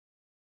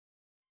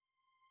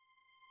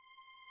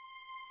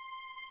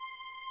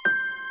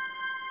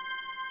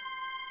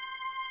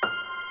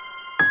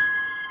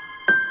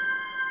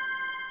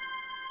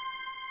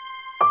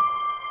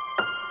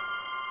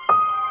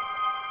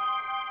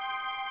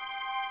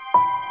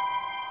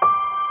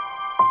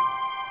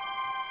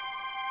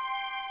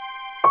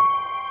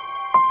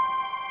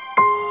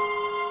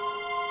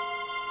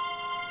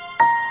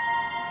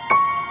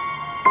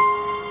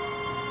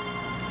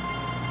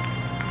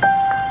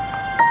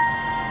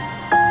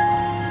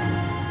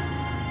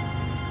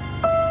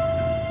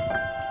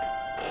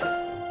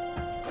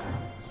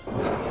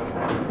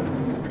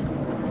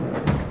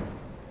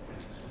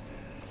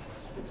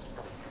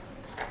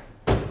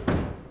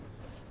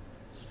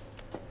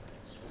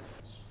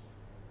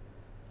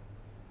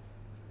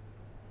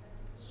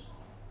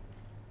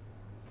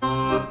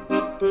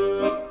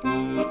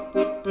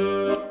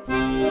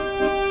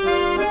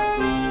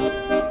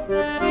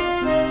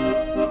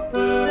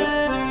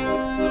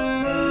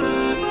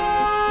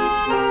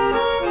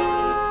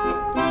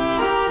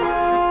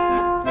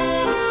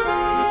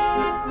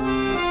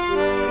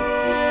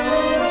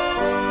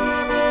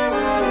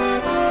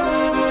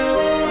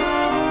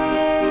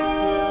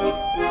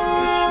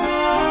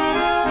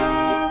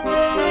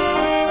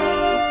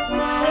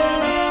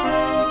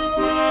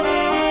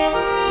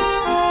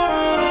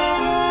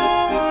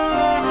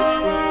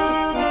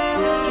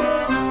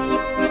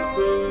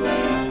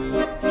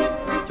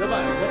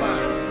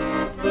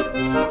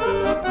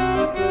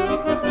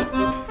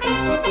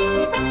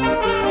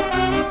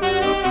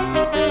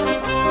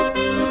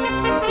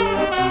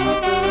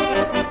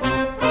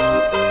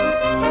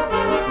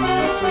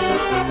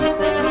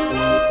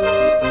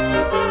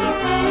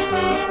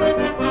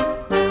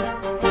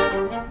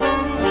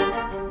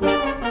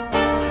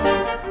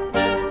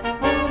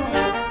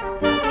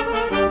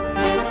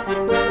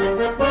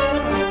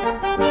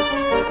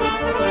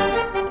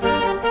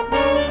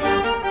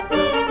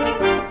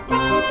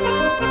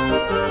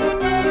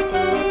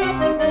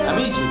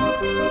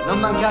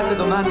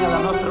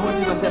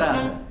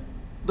serata.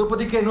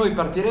 Dopodiché noi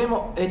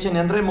partiremo e ce ne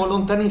andremo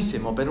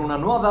lontanissimo per una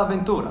nuova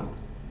avventura.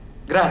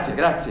 Grazie,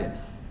 grazie.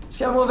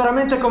 Siamo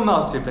veramente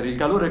commossi per il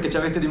calore che ci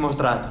avete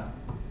dimostrato.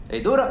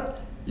 Ed ora,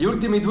 gli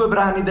ultimi 2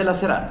 brani della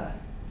serata.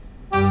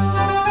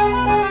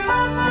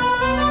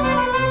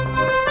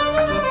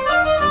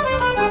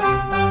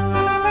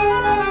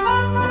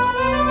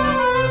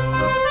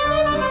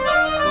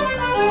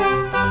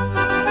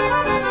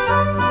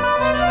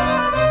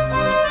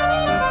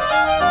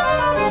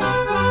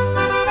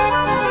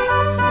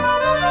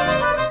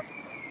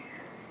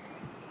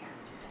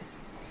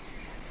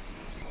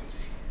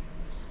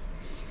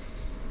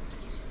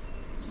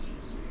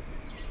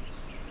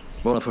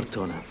 Buona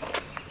fortuna.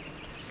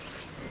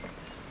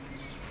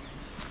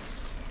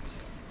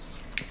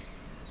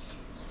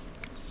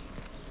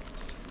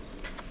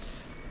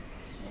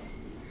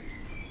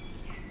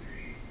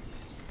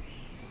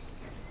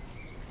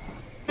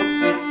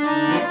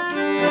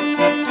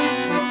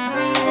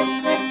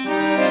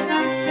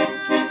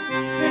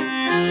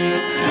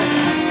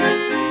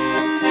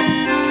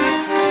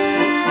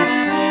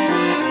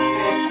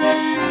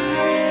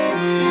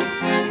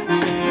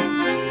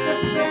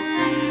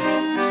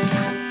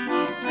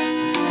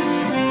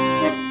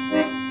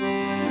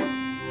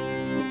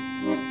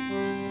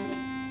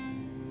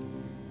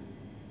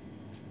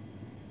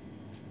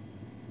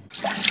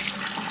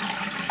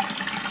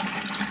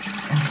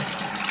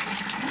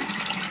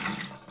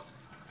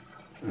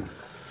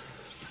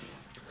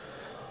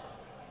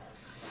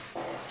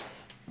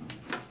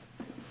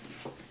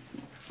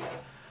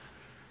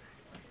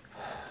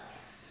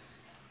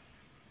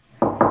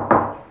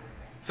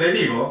 Sei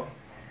vivo?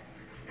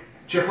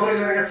 C'è fuori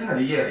la ragazzina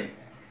di ieri.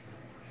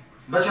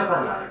 Vacci a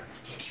parlare.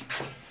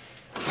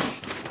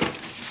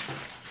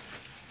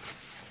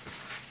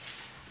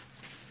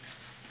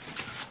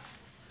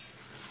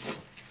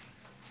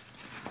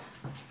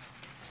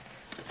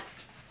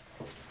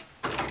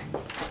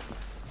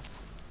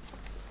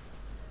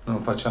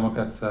 Non facciamo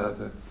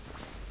cazzate.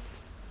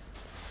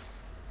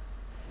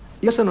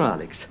 Io sono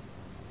Alex.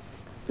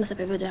 Lo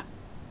sapevo già.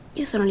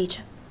 Io sono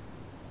Alice.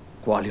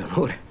 Quale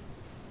onore.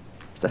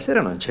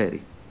 Stasera non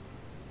c'eri.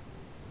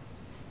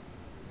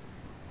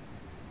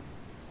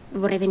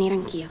 Vorrei venire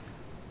anch'io.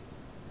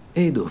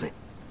 E dove?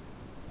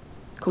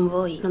 Con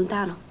voi,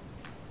 lontano.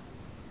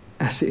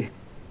 Ah, sì?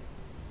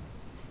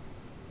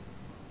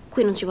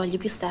 Qui non ci voglio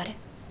più stare.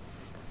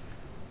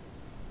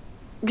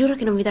 Giuro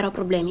che non vi darò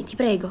problemi, ti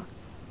prego.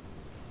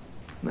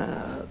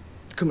 Ma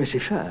come si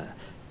fa?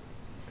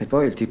 E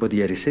poi il tipo di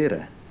ieri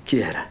sera, chi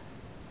era?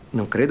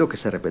 Non credo che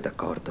sarebbe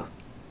d'accordo.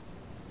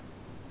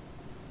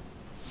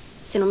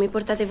 Se non mi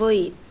portate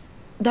voi,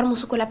 dormo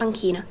su quella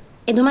panchina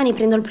e domani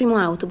prendo il primo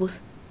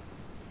autobus.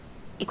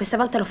 E questa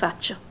volta lo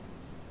faccio.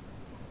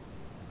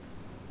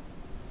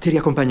 Ti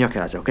riaccompagno a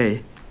casa,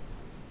 ok?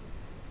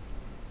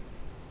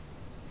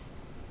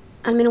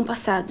 Almeno un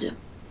passaggio.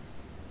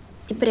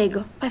 Ti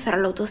prego, poi farò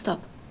l'autostop.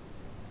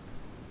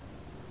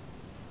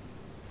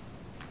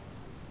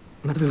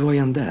 Ma dove vuoi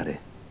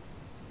andare?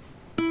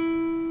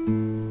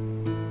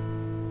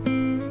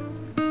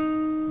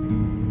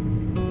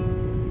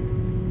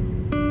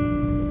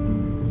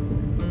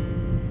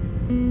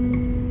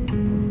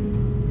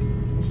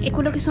 E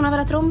quello che suonava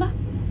la tromba?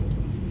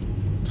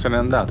 Se n'è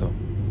andato.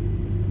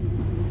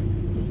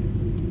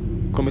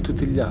 Come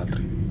tutti gli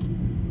altri.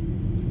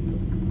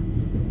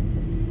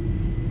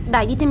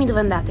 Dai, ditemi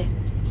dove andate.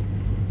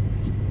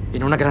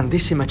 In una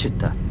grandissima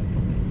città.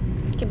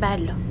 Che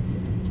bello.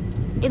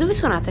 E dove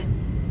suonate?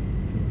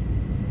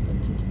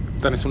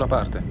 Da nessuna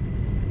parte.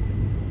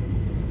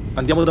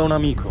 Andiamo da un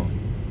amico.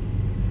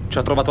 Ci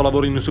ha trovato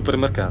lavoro in un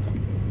supermercato.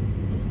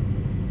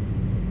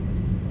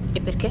 E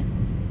perché?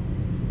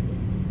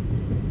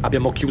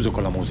 Abbiamo chiuso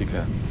con la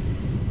musica.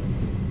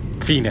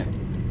 Fine.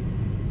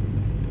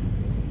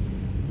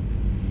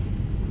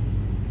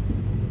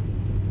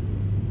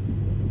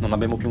 Non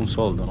abbiamo più un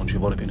soldo, non ci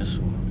vuole più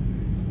nessuno.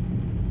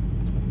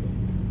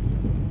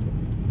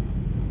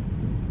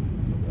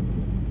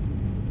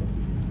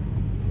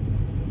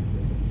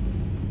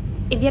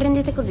 E vi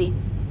arrendete così?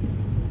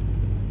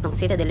 Non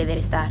siete delle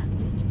vere star.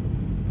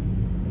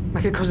 Ma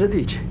che cosa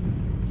dici?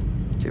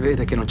 Si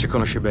vede che non ci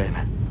conosci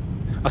bene.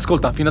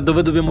 Ascolta, fino a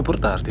dove dobbiamo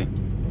portarti?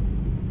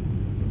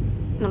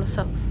 Non lo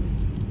so.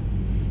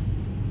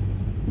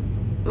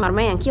 Ma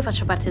ormai anch'io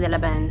faccio parte della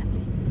band.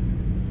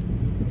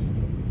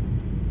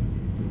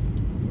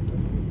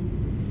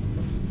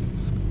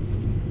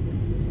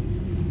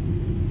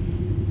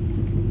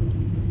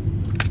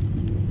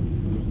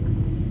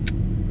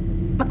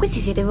 Ma questi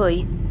siete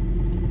voi?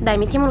 Dai,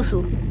 mettiamolo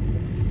su.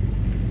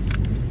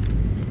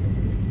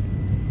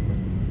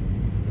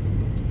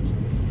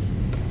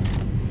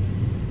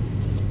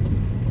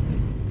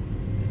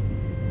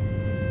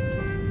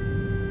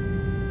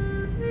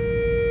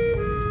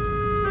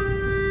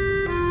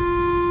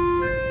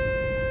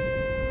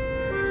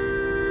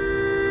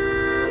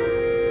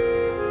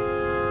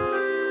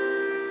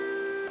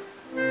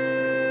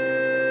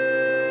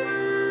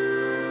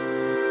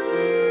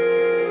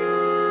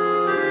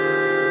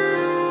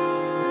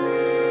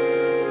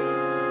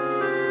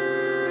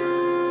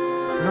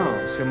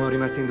 No, siamo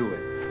rimasti in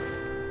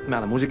due. Ma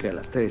la musica è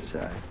la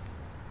stessa, eh.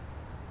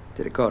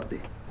 Ti ricordi?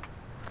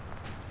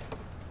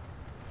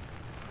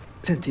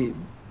 Senti,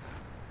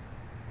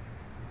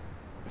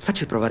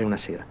 facci provare una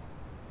sera.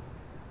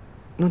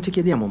 Non ti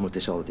chiediamo molti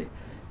soldi.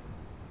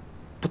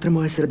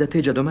 Potremmo essere da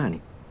te già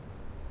domani.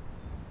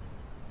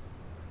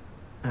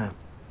 Ah,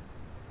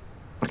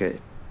 ok.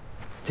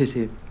 Sì,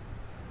 sì.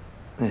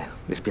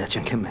 Dispiace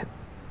anche a me.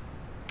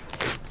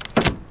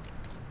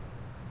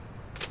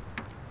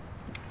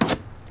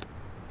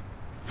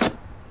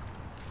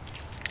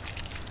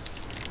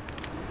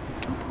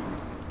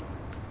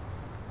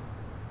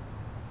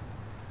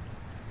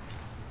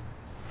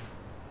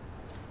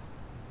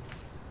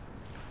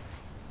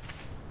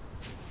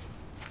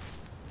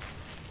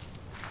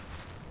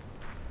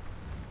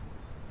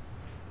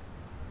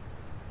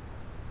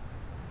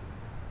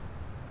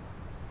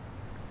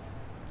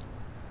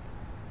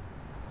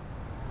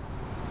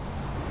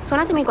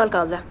 Suonatemi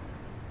qualcosa.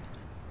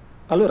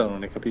 Allora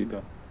non hai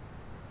capito.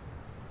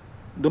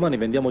 Domani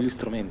vendiamo gli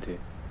strumenti.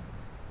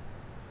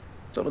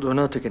 Sono 2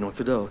 notti che non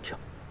chiudo occhio.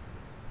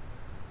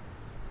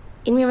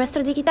 Il mio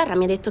maestro di chitarra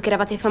mi ha detto che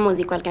eravate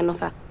famosi qualche anno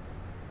fa.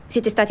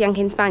 Siete stati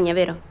anche in Spagna,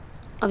 vero?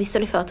 Ho visto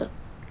le foto.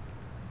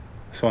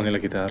 Suoni la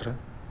chitarra?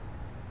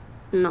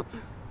 No.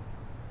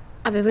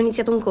 Avevo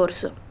iniziato un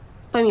corso,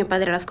 poi mio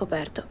padre l'ha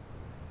scoperto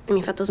e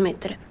mi ha fatto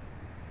smettere.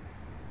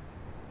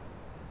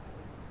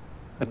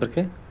 E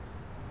perché?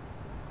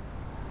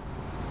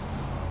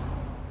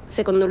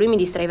 Secondo lui mi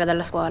distraeva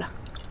dalla scuola.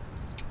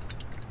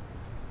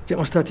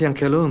 Siamo stati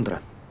anche a Londra,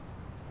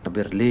 a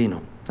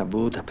Berlino, a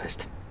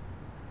Budapest.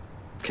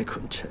 Che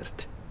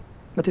concerti.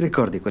 Ma ti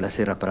ricordi quella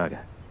sera a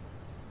Praga?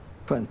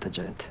 Quanta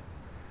gente.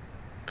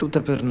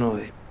 Tutta per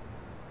noi.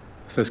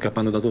 Stai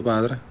scappando da tuo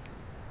padre?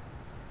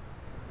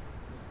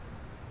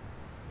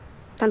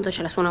 Tanto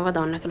c'è la sua nuova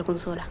donna che lo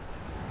consola.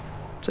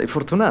 Sei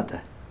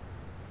fortunata.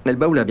 Nel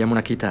baule abbiamo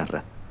una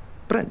chitarra.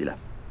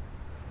 Prendila.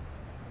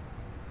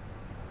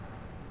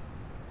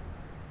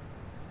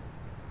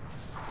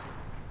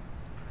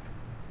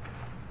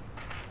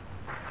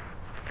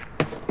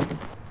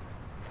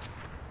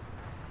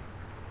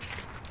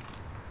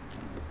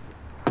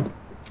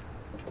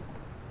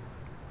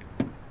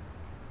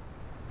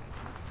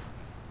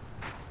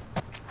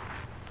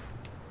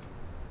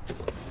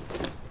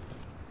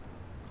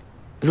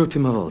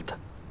 L'ultima volta.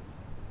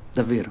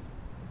 Davvero.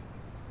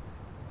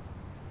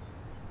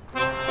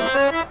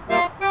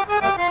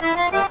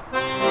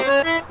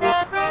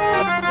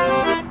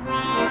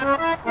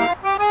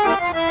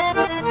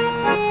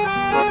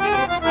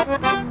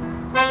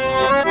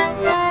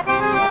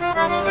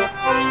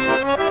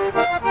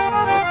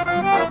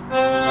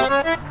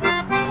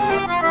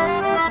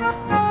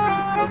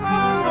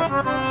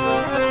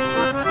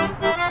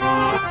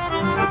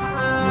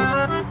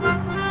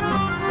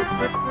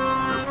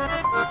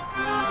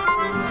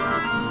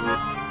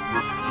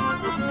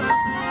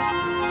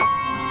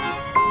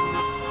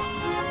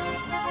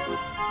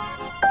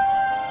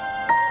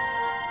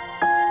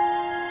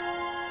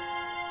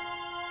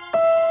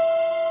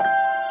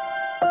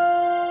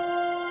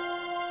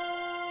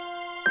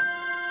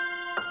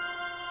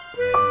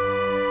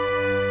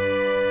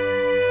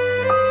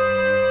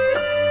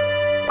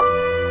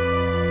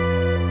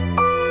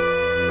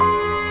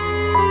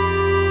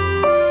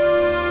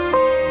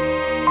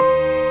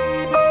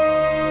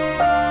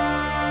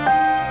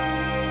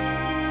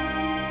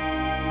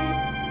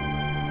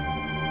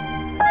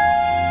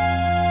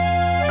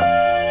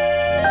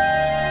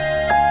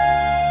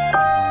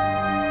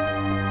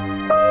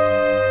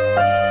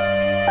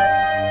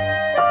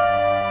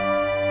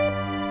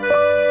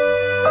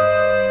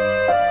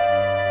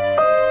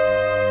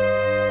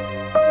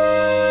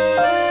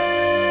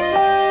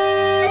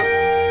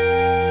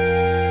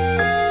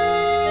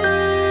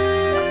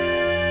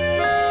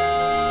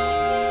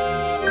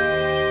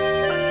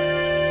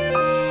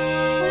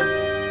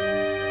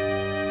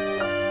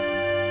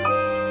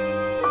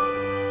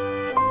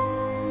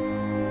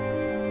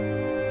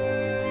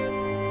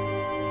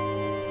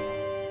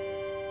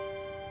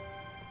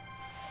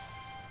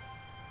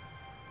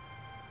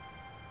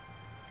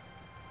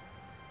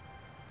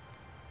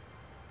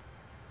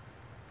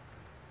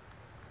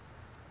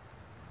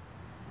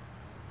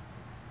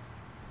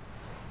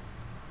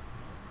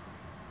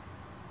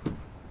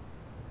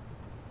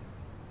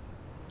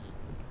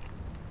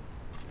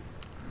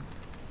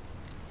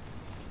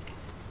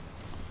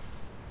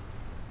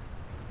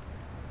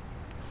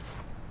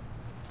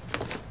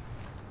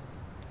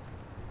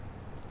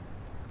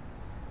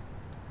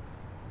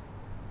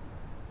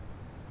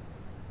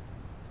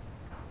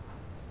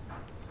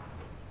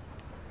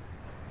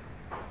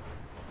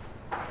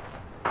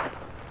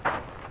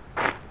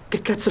 Che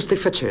cazzo stai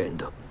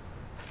facendo?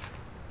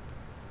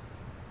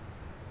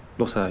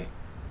 Lo sai.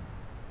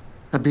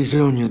 Ha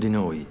bisogno di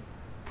noi.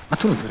 Ma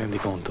tu non ti rendi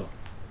conto?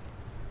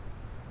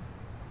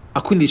 Ha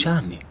 15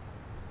 anni.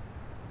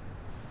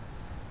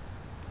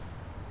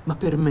 Ma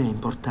per me è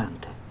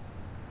importante.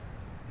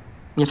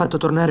 Mi ha fatto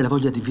tornare la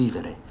voglia di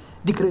vivere,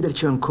 di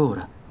crederci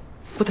ancora.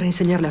 Potrei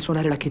insegnarle a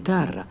suonare la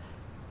chitarra.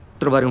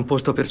 trovare un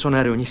posto per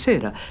suonare ogni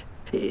sera.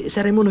 E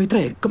saremo noi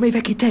tre, come ai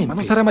vecchi tempi. Ma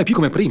non sarà mai più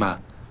come prima.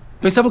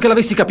 Pensavo che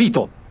l'avessi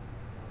capito.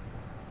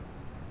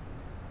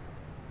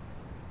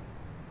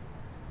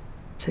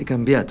 Sei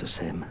cambiato,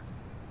 Sam.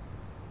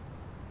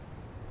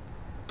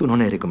 Tu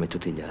non eri come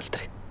tutti gli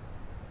altri.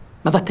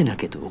 Ma vattene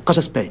anche tu. Cosa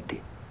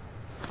aspetti?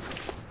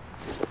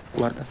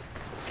 Guarda.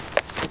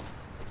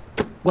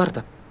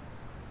 Guarda.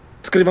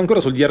 Scrivo ancora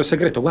sul diario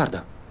segreto,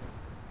 guarda.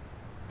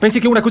 Pensi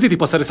che una così ti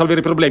possa risolvere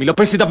i problemi? Lo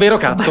pensi davvero,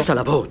 cazzo? Abbassa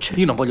la voce.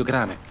 Io non voglio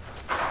grane.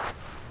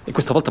 E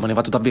questa volta me ne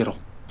vado davvero.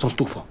 Sono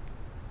stufo.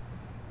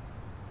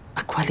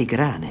 Ma quali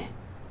grane?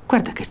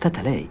 Guarda che è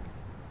stata lei.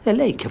 È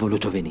lei che ha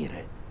voluto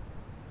venire.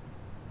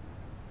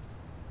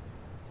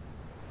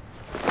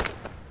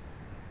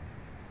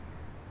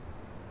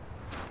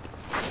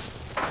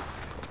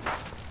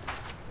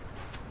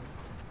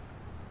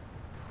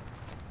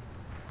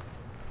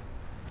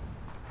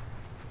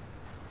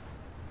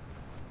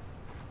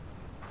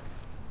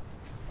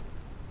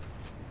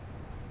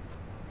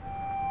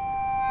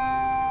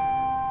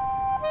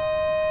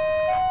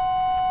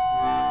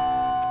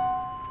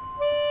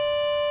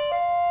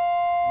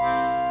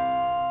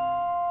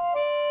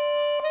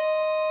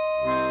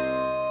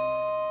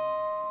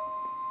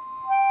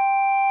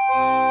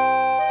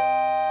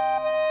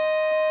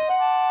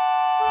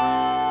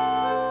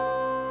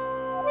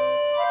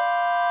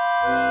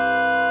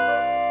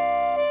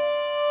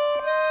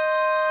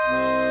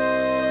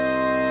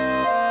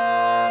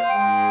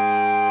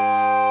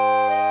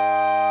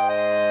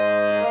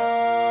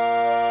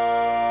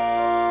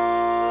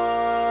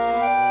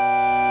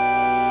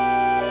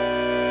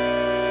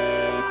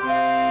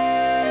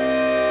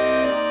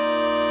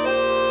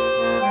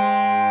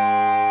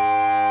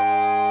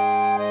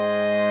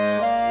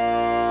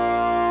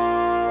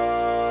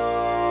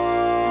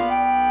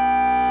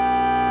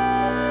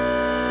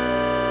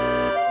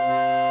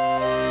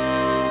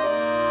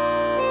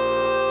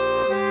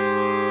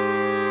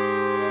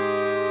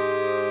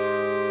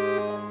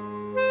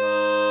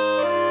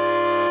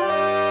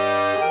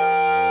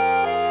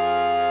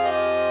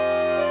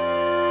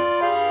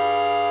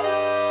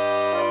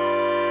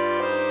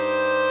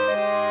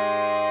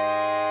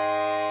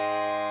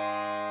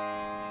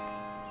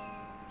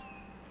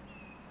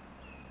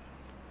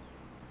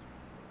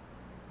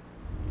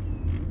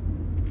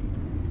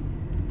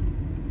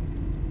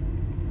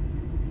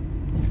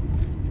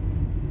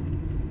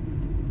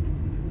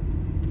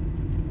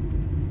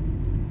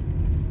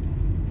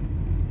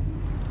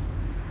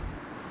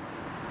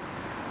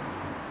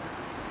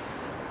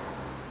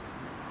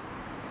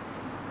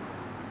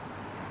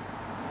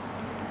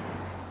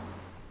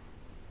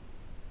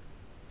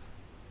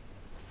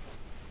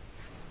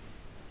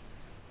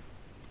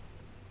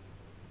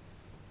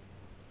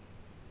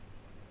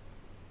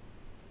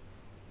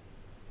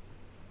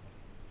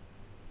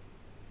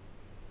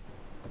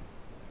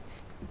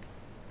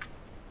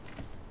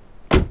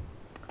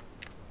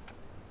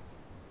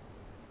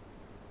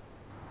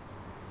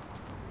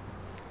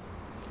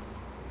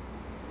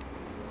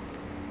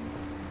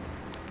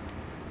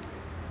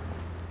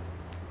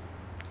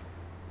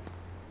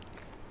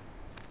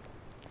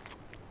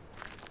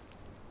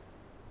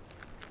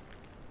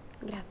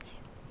 Grazie.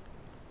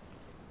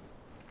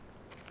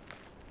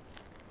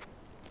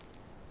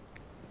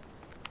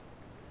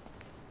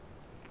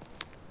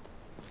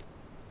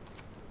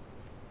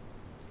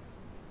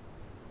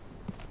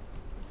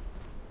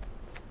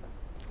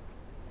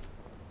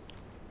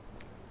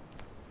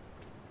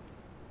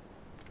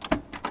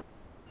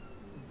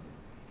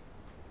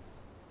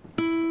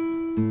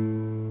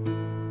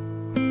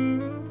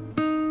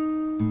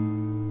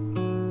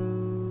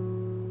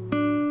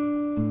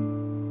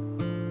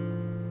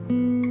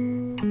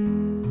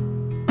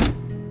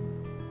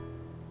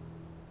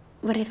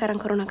 Vorrei fare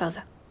ancora una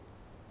cosa.